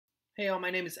Hey all,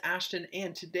 my name is Ashton,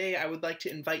 and today I would like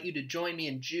to invite you to join me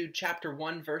in Jude chapter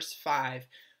 1, verse 5.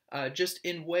 Just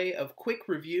in way of quick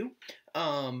review,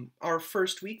 our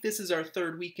first week, this is our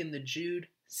third week in the Jude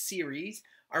series.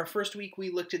 Our first week we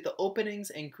looked at the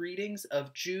openings and greetings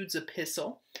of Jude's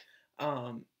epistle.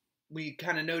 We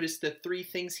kind of noticed the three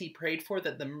things he prayed for,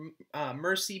 that the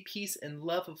mercy, peace, and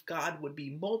love of God would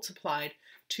be multiplied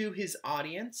to his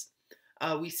audience.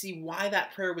 We see why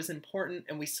that prayer was important,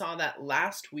 and we saw that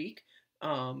last week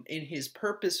in his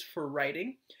purpose for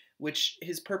writing, which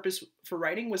his purpose for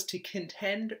writing was to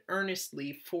contend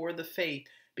earnestly for the faith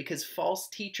because false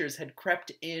teachers had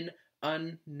crept in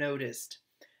unnoticed.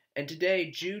 And today,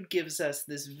 Jude gives us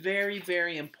this very,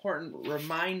 very important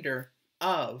reminder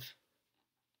of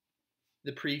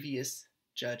the previous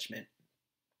judgment.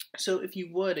 So if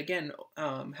you would, again,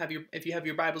 if you have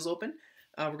your Bibles open,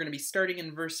 we're going to be starting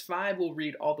in verse 5. We'll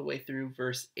read all the way through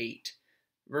verse 8.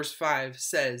 Verse 5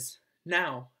 says,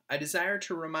 "Now I desire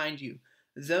to remind you,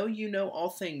 though you know all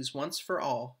things once for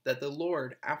all, that the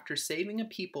Lord, after saving a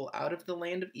people out of the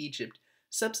land of Egypt,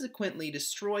 subsequently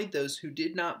destroyed those who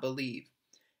did not believe,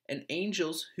 and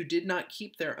angels who did not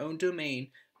keep their own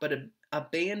domain, but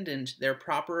abandoned their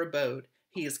proper abode,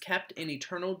 he has kept in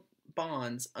eternal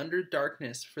bonds under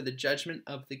darkness for the judgment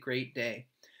of the great day.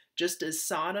 Just as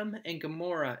Sodom and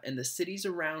Gomorrah and the cities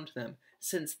around them,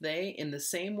 since they, in the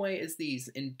same way as these,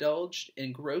 indulged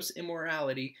in gross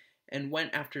immorality and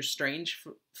went after strange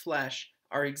flesh,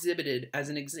 are exhibited as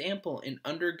an example in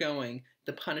undergoing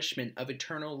the punishment of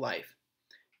eternal life.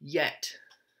 Yet,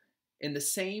 in the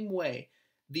same way,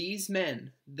 these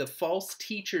men, the false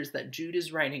teachers that Jude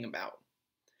is writing about,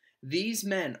 these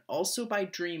men also by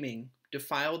dreaming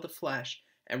defile the flesh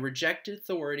and reject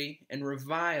authority and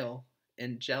revile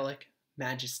angelic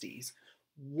majesties."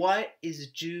 What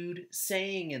is Jude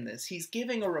saying in this? He's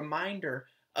giving a reminder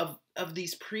of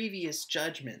these previous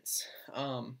judgments.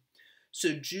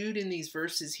 So Jude in these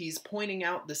verses, he's pointing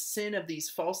out the sin of these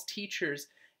false teachers,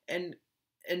 and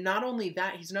not only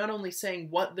that, he's not only saying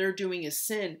what they're doing is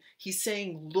sin, he's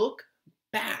saying look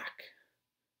back,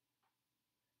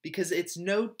 because it's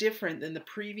no different than the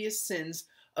previous sins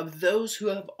of those who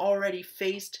have already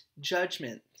faced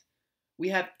judgment. We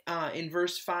have, in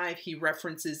verse 5, he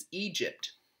references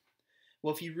Egypt.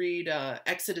 Well, if you read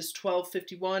Exodus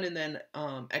 12:51 and then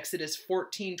Exodus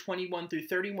 14:21 through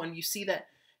 31, you see that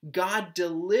God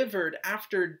delivered,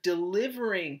 after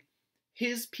delivering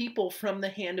his people from the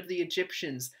hand of the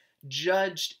Egyptians,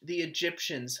 judged the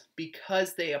Egyptians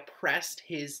because they oppressed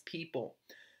his people,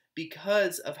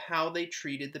 because of how they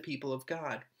treated the people of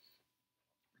God,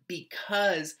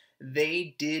 because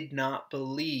they did not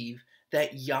believe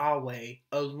that Yahweh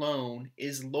alone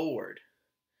is Lord.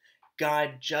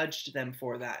 God judged them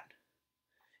for that.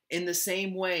 In the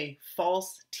same way,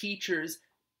 false teachers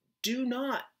do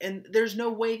not, and there's no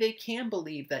way they can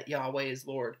believe that Yahweh is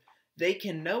Lord. They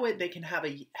can know it, they can have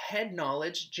a head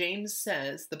knowledge. James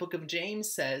says, the book of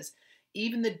James says,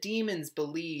 even the demons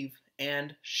believe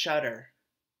and shudder.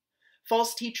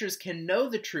 False teachers can know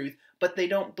the truth, but they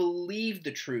don't believe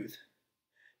the truth.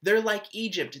 They're like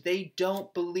Egypt. They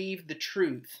don't believe the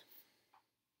truth.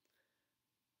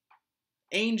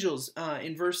 Angels,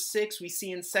 in verse 6, we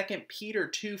see in 2 Peter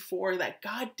 2:4 that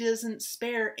God doesn't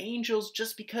spare angels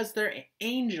just because they're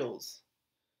angels.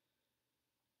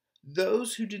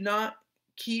 Those who did not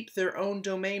keep their own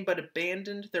domain but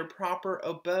abandoned their proper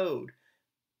abode,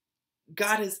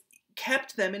 God has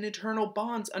kept them in eternal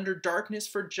bonds under darkness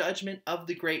for judgment of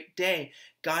the great day.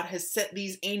 God has set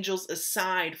these angels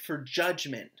aside for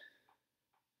judgment.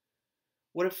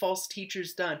 What have false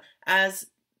teachers done? As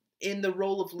in the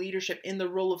role of leadership, in the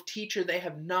role of teacher, they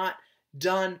have not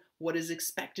done what is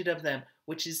expected of them,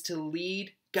 which is to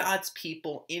lead God's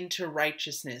people into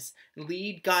righteousness,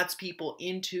 lead God's people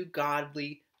into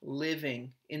godly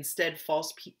living. Instead,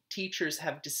 false teachers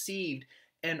have deceived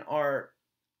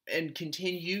and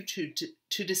continue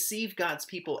to deceive God's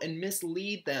people and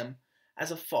mislead them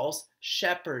as a false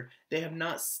shepherd. They have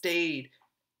not stayed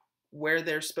where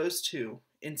they're supposed to.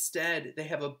 Instead, they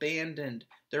have abandoned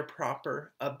their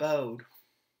proper abode.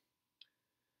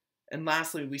 And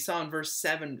lastly, we saw in verse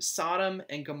 7, Sodom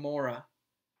and Gomorrah.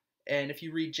 And if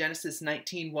you read Genesis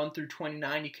 19:1 through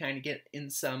 29, you kind of get in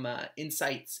some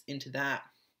insights into that.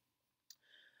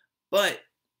 But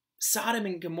Sodom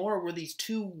and Gomorrah were these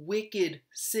two wicked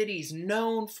cities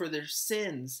known for their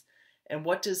sins. And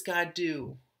what does God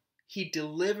do? He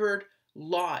delivered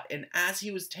Lot. And as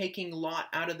he was taking Lot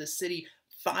out of the city,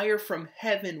 fire from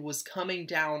heaven was coming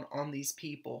down on these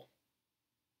people.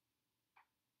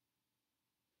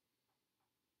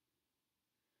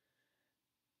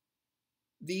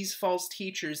 these false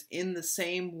teachers in the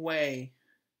same way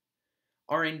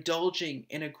are indulging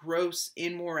in a gross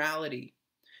immorality.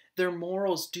 Their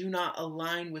morals do not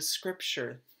align with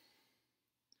Scripture.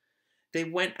 They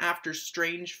went after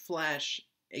strange flesh,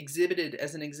 exhibited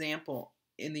as an example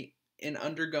in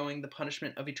undergoing the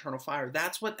punishment of eternal fire.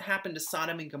 That's what happened to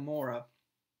Sodom and Gomorrah.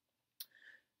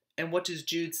 And what does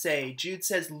Jude say? Jude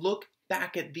says, look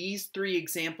back at these three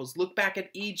examples. Look back at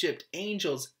Egypt,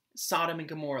 angels, Sodom and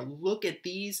Gomorrah. Look at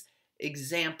these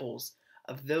examples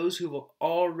of those who have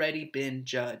already been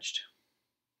judged.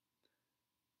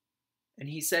 And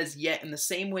he says, yet in the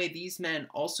same way these men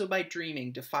also by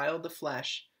dreaming defile the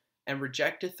flesh and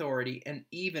reject authority and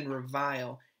even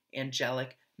revile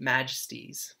angelic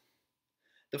majesties.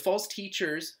 The false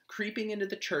teachers creeping into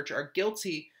the church are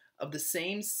guilty of the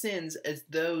same sins as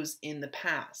those in the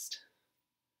past.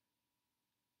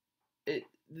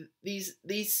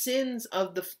 These sins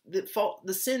of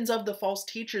the sins of the false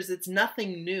teachers, it's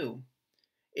nothing new.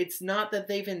 It's not that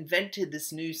they've invented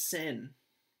this new sin.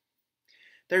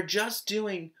 They're just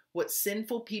doing what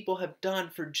sinful people have done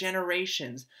for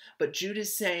generations. But Jude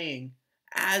is saying,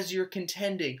 as you're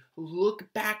contending,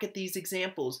 look back at these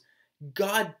examples.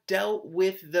 God dealt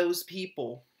with those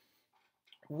people.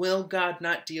 Will God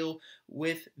not deal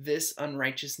with this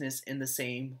unrighteousness in the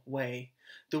same way?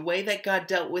 The way that God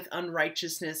dealt with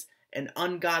unrighteousness and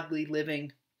ungodly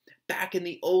living back in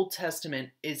the Old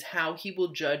Testament is how he will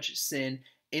judge sin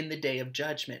in the day of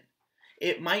judgment.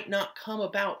 It might not come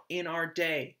about in our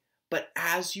day, but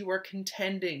as you are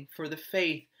contending for the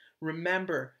faith,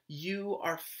 remember, you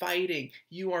are fighting.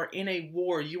 You are in a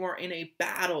war. You are in a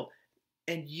battle,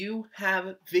 and you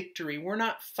have victory. We're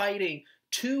not fighting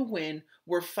to win.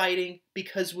 We're fighting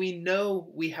because we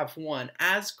know we have won.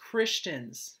 As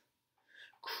Christians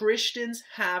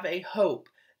have a hope.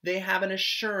 They have an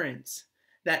assurance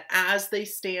that as they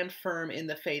stand firm in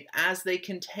the faith, as they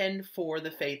contend for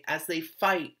the faith, as they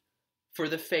fight for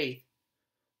the faith,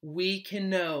 we can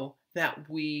know that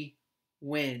we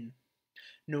win.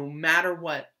 No matter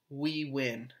what, we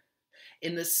win.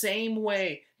 In the same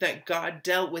way that God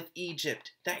dealt with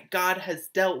Egypt, that God has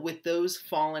dealt with those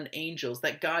fallen angels,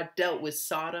 that God dealt with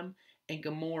Sodom and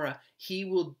Gomorrah, he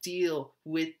will deal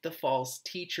with the false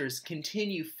teachers.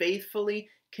 Continue faithfully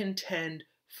contend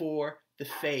for the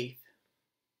faith.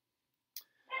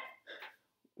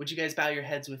 Would you guys bow your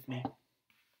heads with me?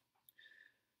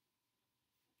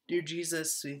 Dear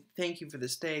Jesus, we thank you for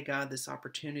this day, God, this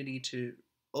opportunity to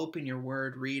open your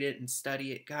word, read it, and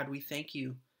study it. God, we thank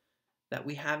you that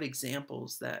we have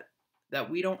examples, that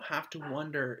we don't have to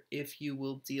wonder if you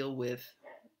will deal with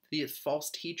the false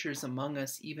teachers among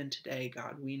us even today.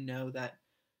 God, we know that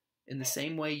in the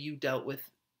same way you dealt with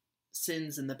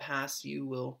sins in the past, you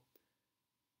will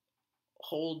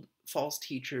hold false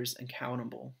teachers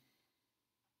accountable.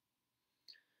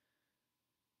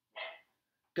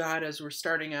 God, as we're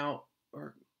starting out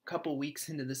or a couple weeks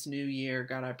into this new year,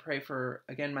 God, I pray for,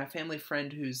 again, my family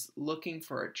friend who's looking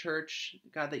for a church,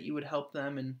 God, that you would help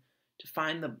them and to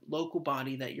find the local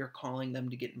body that you're calling them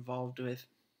to get involved with.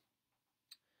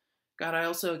 God, I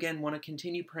also, again, want to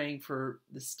continue praying for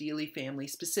the Steely family,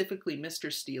 specifically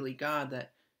Mr. Steely, God,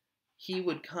 that he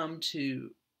would come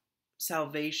to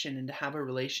salvation and to have a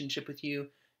relationship with you.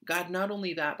 God, not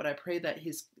only that, but I pray that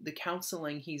the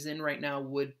counseling he's in right now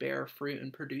would bear fruit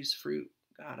and produce fruit.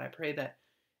 God, I pray that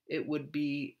it would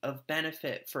be of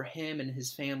benefit for him and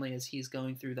his family as he's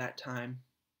going through that time.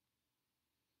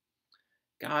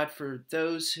 God, for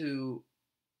those who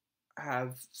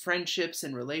have friendships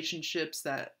and relationships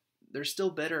that they're still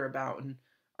bitter about and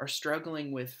are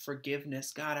struggling with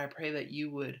forgiveness, God, I pray that you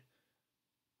would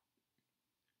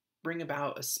bring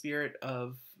about a spirit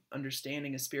of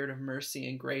understanding, a spirit of mercy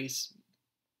and grace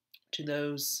to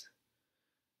those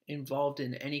involved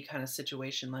in any kind of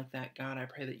situation like that. God, I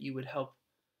pray that you would help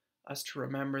us to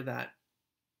remember that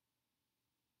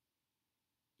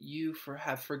you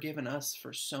have forgiven us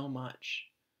for so much,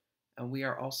 and we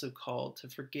are also called to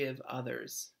forgive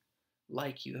others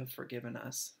like you have forgiven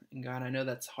us. And God, I know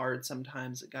that's hard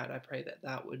sometimes. God, I pray that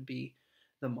that would be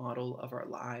the model of our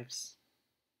lives.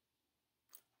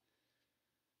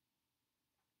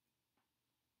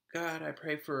 God, I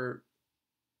pray for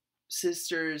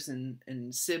sisters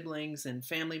and siblings and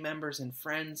family members and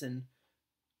friends and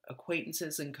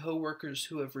acquaintances and co-workers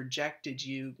who have rejected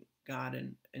you, God,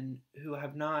 and who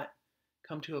have not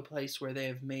come to a place where they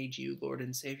have made you Lord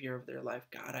and Savior of their life.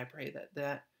 God, I pray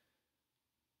that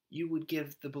you would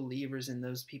give the believers in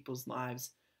those people's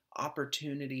lives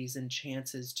opportunities and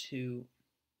chances to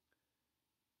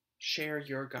share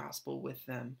your gospel with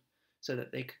them so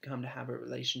that they could come to have a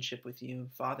relationship with you.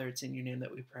 Father, it's in your name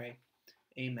that we pray.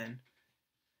 Amen.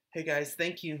 Hey guys,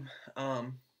 thank you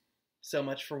so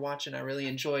much for watching. I really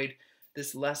enjoyed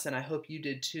this lesson. I hope you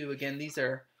did too. Again, these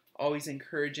are always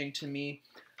encouraging to me.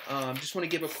 Just want to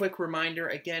give a quick reminder.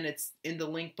 Again, it's in the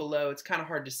link below. It's kind of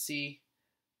hard to see,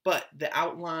 but the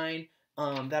outline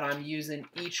that I'm using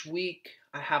each week,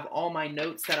 I have all my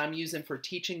notes that I'm using for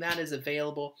teaching. That is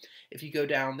available. If you go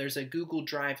down, there's a Google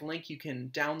Drive link. You can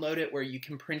download it where you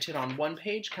can print it on one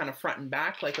page, kind of front and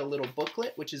back, like a little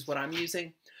booklet, which is what I'm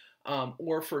using.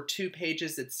 Or for 2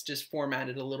 pages, it's just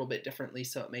formatted a little bit differently,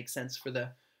 so it makes sense for the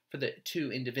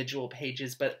 2 individual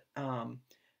pages. But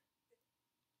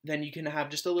then you can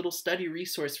have just a little study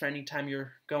resource for any time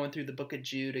you're going through the book of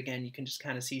Jude. Again, you can just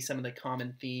kind of see some of the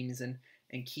common themes and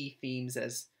key themes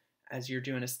as you're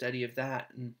doing a study of that.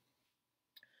 And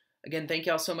again, thank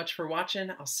y'all so much for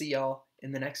watching. I'll see y'all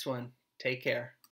in the next one. Take care.